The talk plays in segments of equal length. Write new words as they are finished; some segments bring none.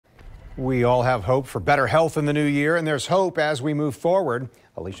We all have hope for better health in the new year, and there's hope as we move forward.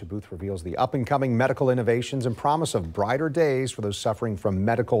 Alicia Booth reveals the up-and-coming medical innovations and promise of brighter days for those suffering from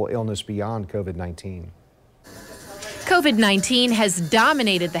medical illness beyond COVID-19. COVID-19 has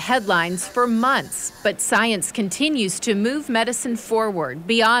dominated the headlines for months, but science continues to move medicine forward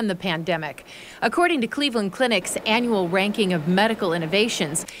beyond the pandemic. According to Cleveland Clinic's annual ranking of medical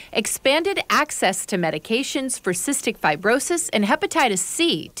innovations, expanded access to medications for cystic fibrosis and hepatitis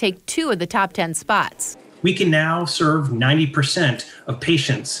C take 2 of the top 10 spots. We can now serve 90% of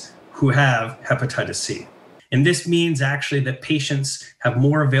patients who have hepatitis C. And this means actually that patients have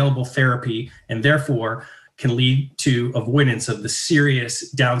more available therapy and therefore can lead to avoidance of the serious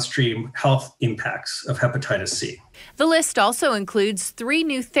downstream health impacts of hepatitis C. The list also includes 3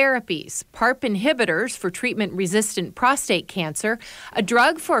 new therapies: PARP inhibitors for treatment-resistant prostate cancer, a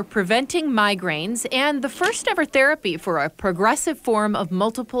drug for preventing migraines, and the first-ever therapy for a progressive form of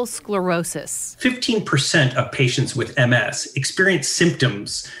multiple sclerosis. 15% of patients with MS experience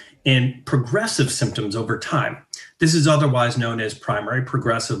symptoms and progressive symptoms over time. This is otherwise known as primary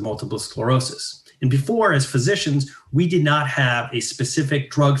progressive multiple sclerosis. And before, as physicians, we did not have a specific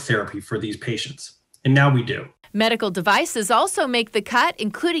drug therapy for these patients, and now we do. Medical devices also make the cut,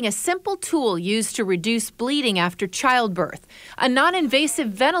 including a simple tool used to reduce bleeding after childbirth, a non-invasive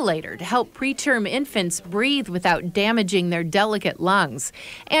ventilator to help preterm infants breathe without damaging their delicate lungs,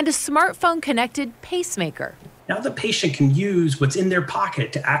 and a smartphone-connected pacemaker. Now the patient can use what's in their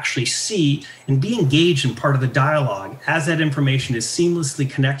pocket to actually see and be engaged in part of the dialogue as that information is seamlessly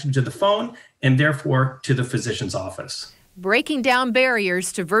connected to the phone and therefore to the physician's office. Breaking down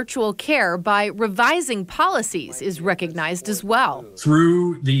barriers to virtual care by revising policies is recognized as well.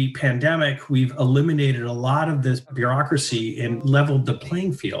 Through the pandemic, we've eliminated a lot of this bureaucracy and leveled the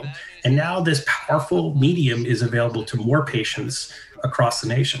playing field. And now this powerful medium is available to more patients across the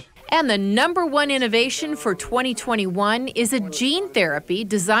nation. And the #1 innovation for 2021 is a gene therapy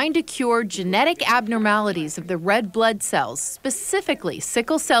designed to cure genetic abnormalities of the red blood cells, specifically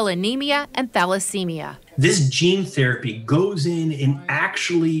sickle cell anemia and thalassemia. This gene therapy goes in and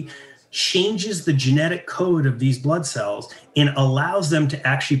actually changes the genetic code of these blood cells and allows them to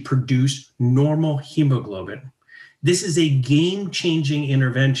actually produce normal hemoglobin. This is a game-changing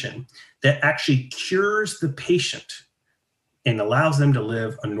intervention that actually cures the patient and allows them to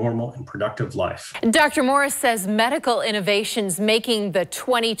live a normal and productive life. Dr. Morris says medical innovations making the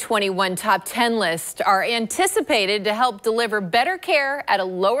 2021 top 10 list are anticipated to help deliver better care at a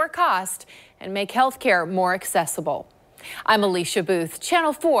lower cost and make healthcare more accessible. I'm Alicia Booth,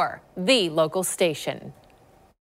 Channel 4, the local station.